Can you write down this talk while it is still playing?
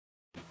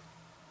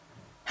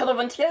Hello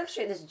everyone, today I'll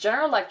show you this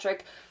General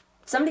Electric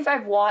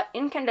 75 watt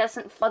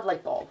incandescent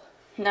floodlight bulb.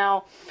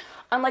 Now,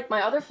 unlike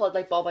my other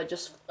floodlight bulb I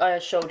just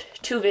showed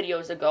 2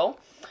 videos ago,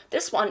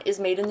 this one is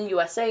made in the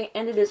USA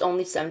and it is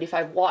only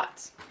 75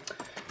 watts.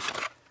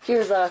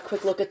 Here's a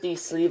quick look at the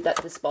sleeve that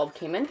this bulb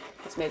came in.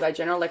 It's made by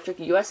General Electric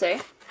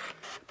USA.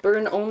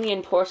 Burn only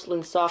in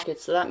porcelain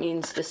sockets, so that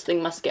means this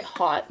thing must get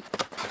hot.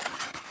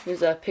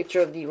 Here's a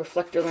picture of the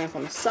reflector lamp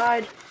on the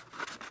side,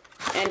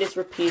 and it's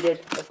repeated,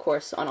 of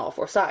course, on all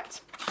 4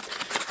 sides.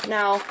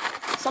 Now,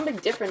 something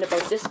different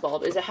about this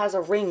bulb is it has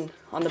a ring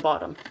on the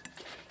bottom.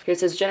 Here it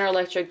says General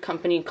Electric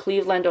Company,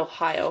 Cleveland,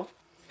 Ohio.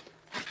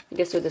 I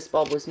guess where this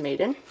bulb was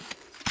made in.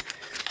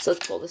 So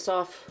let's pull this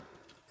off.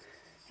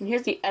 And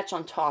here's the etch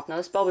on top. Now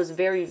this bulb is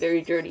very,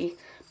 very dirty,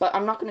 but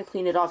I'm not going to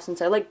clean it off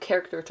since I like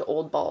character to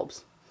old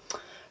bulbs.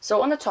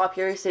 So on the top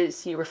here it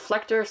says the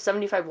reflector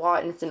 75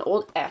 watt, and it's an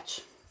old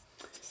etch.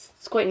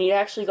 It's quite neat. I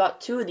actually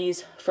got 2 of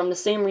these from the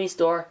same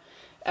restore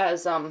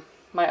as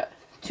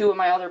 2 of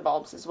my other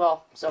bulbs as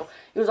well. So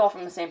it was all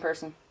from the same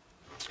person.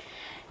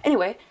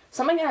 Anyway,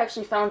 something I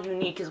actually found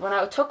unique is when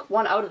I took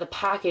one out of the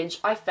package,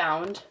 I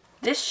found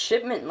this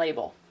shipment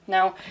label.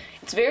 Now,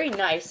 it's very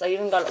nice. I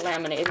even got it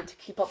laminated to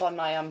keep up on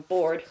my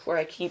board where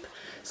I keep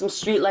some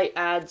streetlight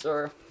ads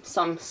or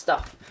some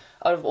stuff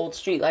out of old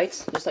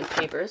streetlights, just like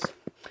papers.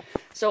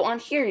 So on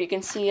here you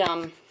can see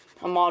a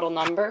model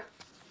number.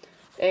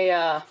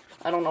 I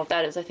don't know what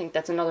that is. I think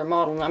that's another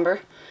model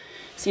number.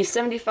 See,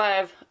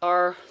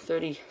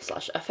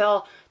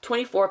 75R30/FL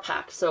 24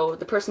 pack. So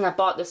the person that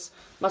bought this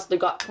must have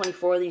got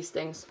 24 of these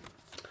things.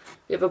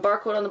 You have a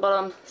barcode on the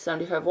bottom,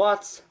 75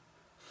 watts,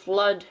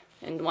 flood,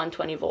 and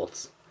 120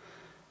 volts.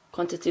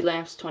 Quantity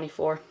lamps,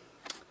 24.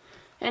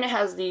 And it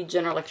has the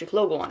General Electric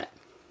logo on it.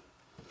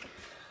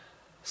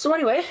 So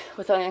anyway,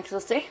 without any else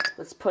to say,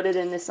 let's put it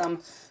in this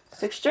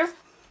fixture.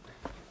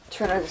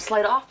 Turn this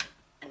light off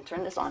and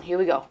turn this on. Here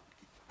we go.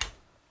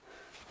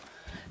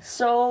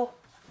 So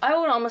I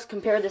would almost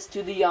compare this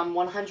to the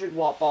 100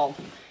 watt bulb.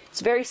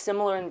 It's very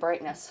similar in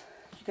brightness.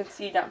 You can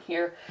see down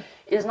here,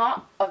 it is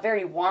not a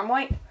very warm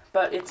white,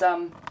 but it's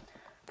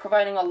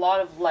providing a lot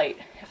of light.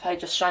 If I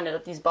just shine it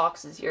at these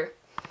boxes here,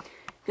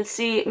 you can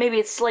see maybe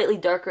it's slightly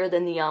darker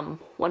than the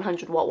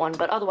 100 watt one,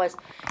 but otherwise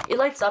it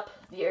lights up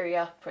the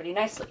area pretty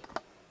nicely.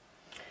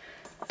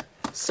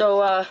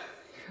 So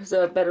here's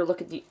a better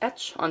look at the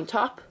etch on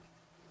top.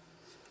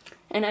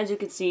 And as you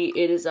can see,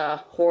 it is a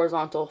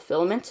horizontal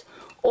filament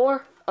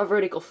or a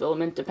vertical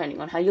filament, depending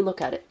on how you look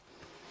at it.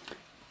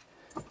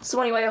 So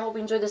anyway, I hope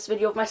you enjoyed this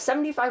video of my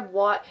 75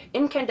 watt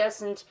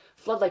incandescent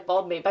floodlight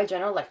bulb made by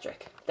General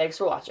Electric. Thanks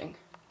for watching.